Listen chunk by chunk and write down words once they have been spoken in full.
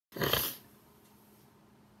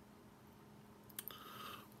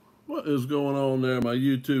What is going on there, my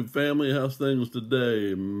YouTube family? How's things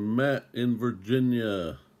today? Matt in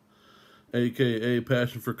Virginia, aka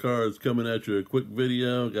Passion for Cards, coming at you. A quick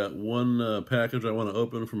video. Got one package I want to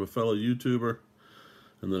open from a fellow YouTuber,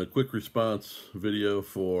 and then a quick response video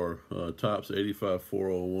for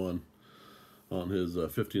Topps85401 on his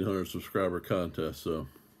 1,500 subscriber contest. So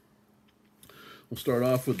we'll start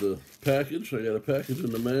off with the package. I got a package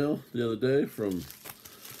in the mail the other day from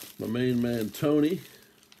my main man Tony,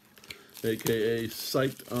 aka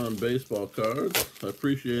Psyched on baseball cards. I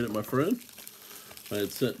appreciate it, my friend. I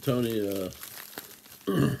had sent Tony a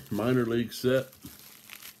minor league set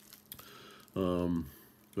of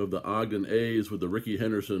the Ogden A's with the Ricky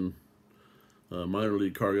Henderson minor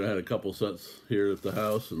league card. I had a couple sets here at the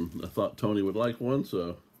house, and I thought Tony would like one,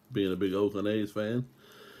 so being a big Oakland A's fan.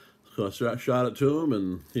 So I shot it to him,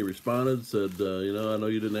 and he responded, said, you know, I know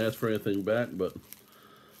you didn't ask for anything back, but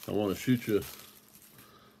I want to shoot you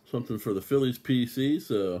something for the Phillies PC,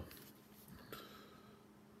 so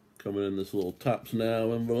coming in this little Topps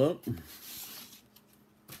Now envelope.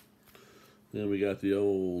 Then we got the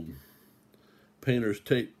old painter's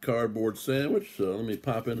tape cardboard sandwich, so let me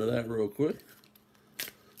pop into that real quick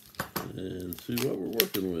and see what we're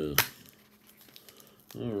working with.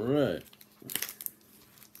 All right.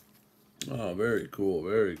 Oh, very cool,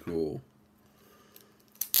 very cool.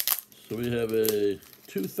 So we have a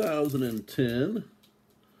 2010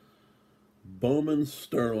 Bowman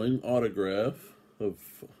Sterling autograph of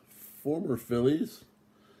former Phillies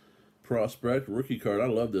prospect rookie card. I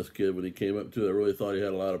love this kid when he came up too. I really thought he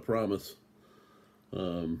had a lot of promise.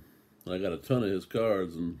 I got a ton of his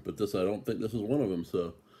cards, but I don't think this is one of them.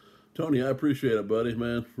 So, Tony, I appreciate it, buddy,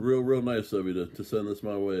 man. Real nice of you to send this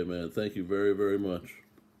my way, man. Thank you very, very much.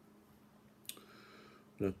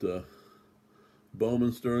 Got the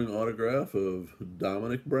Bowman Sterling autograph of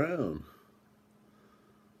Dominic Brown,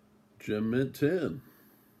 Gem Mint 10.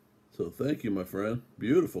 So thank you, my friend.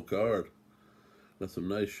 Beautiful card. Got some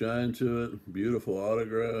nice shine to it. Beautiful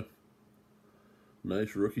autograph.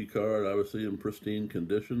 Nice rookie card, obviously in pristine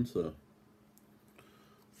condition. So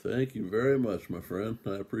thank you very much, my friend.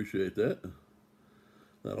 I appreciate that.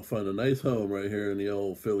 That'll find a nice home right here in the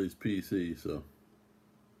old Phillies PC. So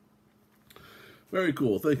very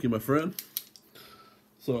cool. Thank you, my friend.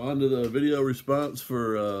 So on to the video response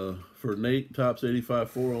for Nate,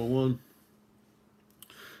 Topps85401.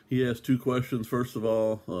 He asked two questions. First of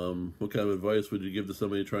all, what kind of advice would you give to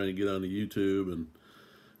somebody trying to get onto YouTube? And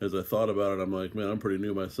as I thought about it, I'm like, man, I'm pretty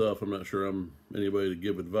new myself. I'm not sure I'm anybody to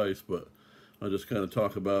give advice, but I'll just kind of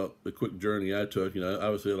talk about the quick journey I took. You know,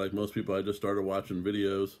 obviously, like most people, I just started watching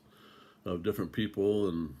videos of different people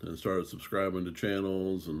and started subscribing to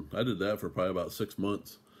channels. And I did that for probably about 6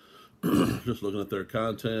 months. Just looking at their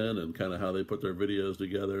content and kind of how they put their videos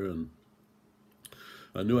together. And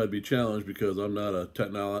I knew I'd be challenged because I'm not a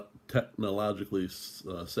technologically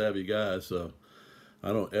savvy guy, so I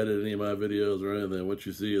don't edit any of my videos or anything. What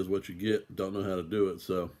you see is what you get. Don't know how to do it.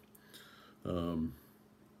 So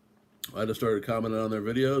I just started commenting on their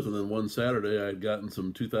videos, and then one Saturday I had gotten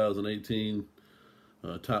some 2018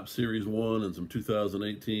 Top Series 1 and some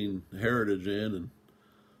 2018 Heritage in, and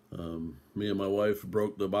me and my wife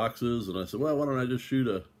broke the boxes, and I said, well, why don't I just shoot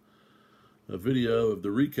a video of the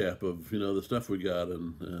recap of, you know, the stuff we got,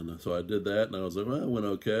 and so I did that, and I was like, well, it went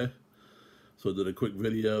okay. So I did a quick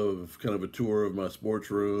video of kind of a tour of my sports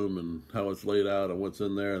room and how it's laid out and what's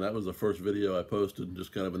in there, and that was the first video I posted,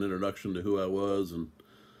 just kind of an introduction to who I was and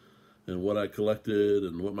what I collected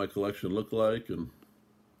and what my collection looked like, and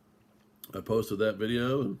I posted that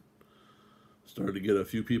video and started to get a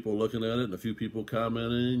few people looking at it and a few people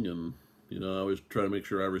commenting, and you know, I always try to make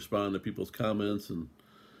sure I respond to people's comments and,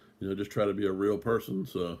 you know, just try to be a real person.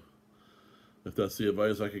 So if that's the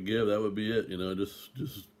advice I could give, that would be it. You know, just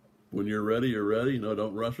when you're ready, you're ready. You know,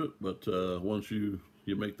 don't rush it. But once you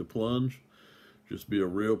make the plunge, just be a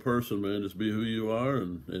real person, man. Just be who you are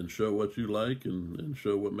and show what you like and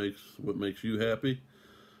show what makes you happy.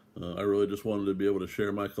 I really just wanted to be able to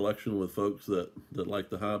share my collection with folks that like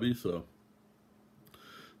the hobby. So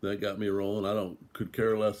that got me rolling. Could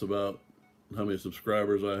care less about how many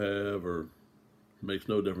subscribers I have, or makes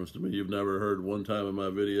no difference to me. You've never heard one time in my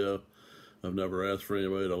video. I've never asked for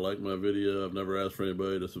anybody to like my video. I've never asked for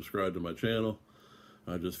anybody to subscribe to my channel.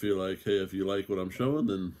 I just feel like, hey, if you like what I'm showing,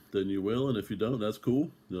 then you will, and if you don't, that's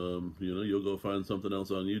cool. You know, you'll go find something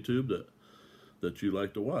else on YouTube that you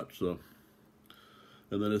like to watch. So,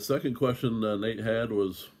 and then his second question Nate had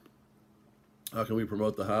was, how can we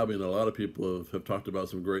promote the hobby? And a lot of people have talked about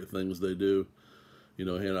some great things they do. You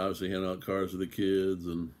know, obviously hand out cards to the kids,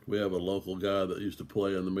 and we have a local guy that used to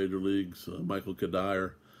play in the major leagues, Michael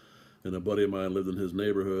Kadire. and a buddy of mine lived in his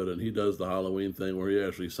neighborhood, and he does the Halloween thing where he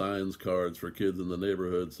actually signs cards for kids in the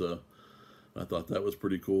neighborhood. So I thought that was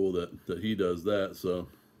pretty cool that he does that. So,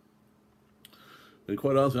 and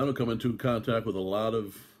quite honestly, I don't come into contact with a lot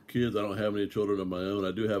of kids. I don't have any children of my own.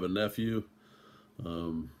 I do have a nephew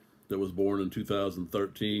that was born in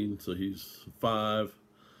 2013, so he's 5.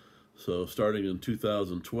 So starting in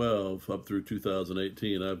 2012 up through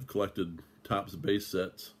 2018, I've collected Topps base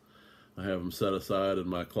sets. I have them set aside in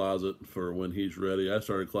my closet for when he's ready. I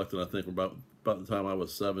started collecting, I think, about the time I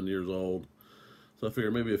was 7 years old. So I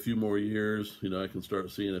figure maybe a few more years, I can start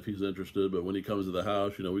seeing if he's interested. But when he comes to the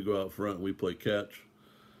house, we go out front and we play catch.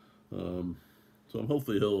 So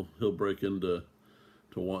hopefully he'll break into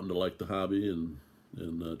wanting to like the hobby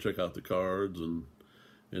and check out the cards, and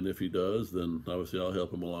if he does, then obviously I'll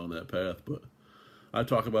help him along that path. But I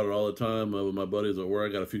talk about it all the time with my buddies at work.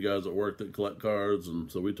 I got a few guys at work that collect cards, and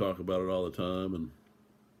so we talk about it all the time.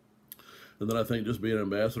 And then I think just being an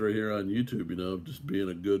ambassador here on YouTube, just being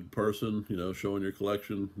a good person, showing your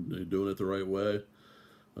collection, doing it the right way,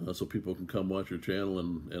 so people can come watch your channel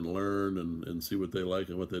and learn and see what they like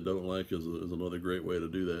and what they don't like is another great way to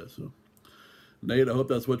do that. So, Nate, I hope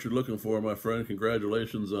that's what you're looking for, my friend.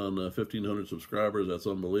 Congratulations on 1,500 subscribers. That's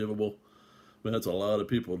unbelievable. Man, that's a lot of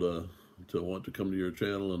people to want to come to your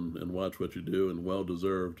channel and watch what you do, and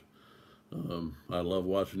well-deserved. I love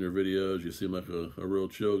watching your videos. You seem like a real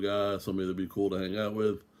chill guy, somebody that'd be cool to hang out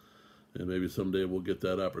with, and maybe someday we'll get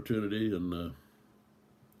that opportunity, and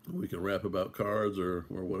we can rap about cards or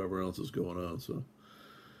whatever else is going on. So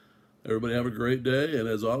everybody have a great day, and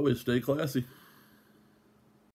as always, stay classy.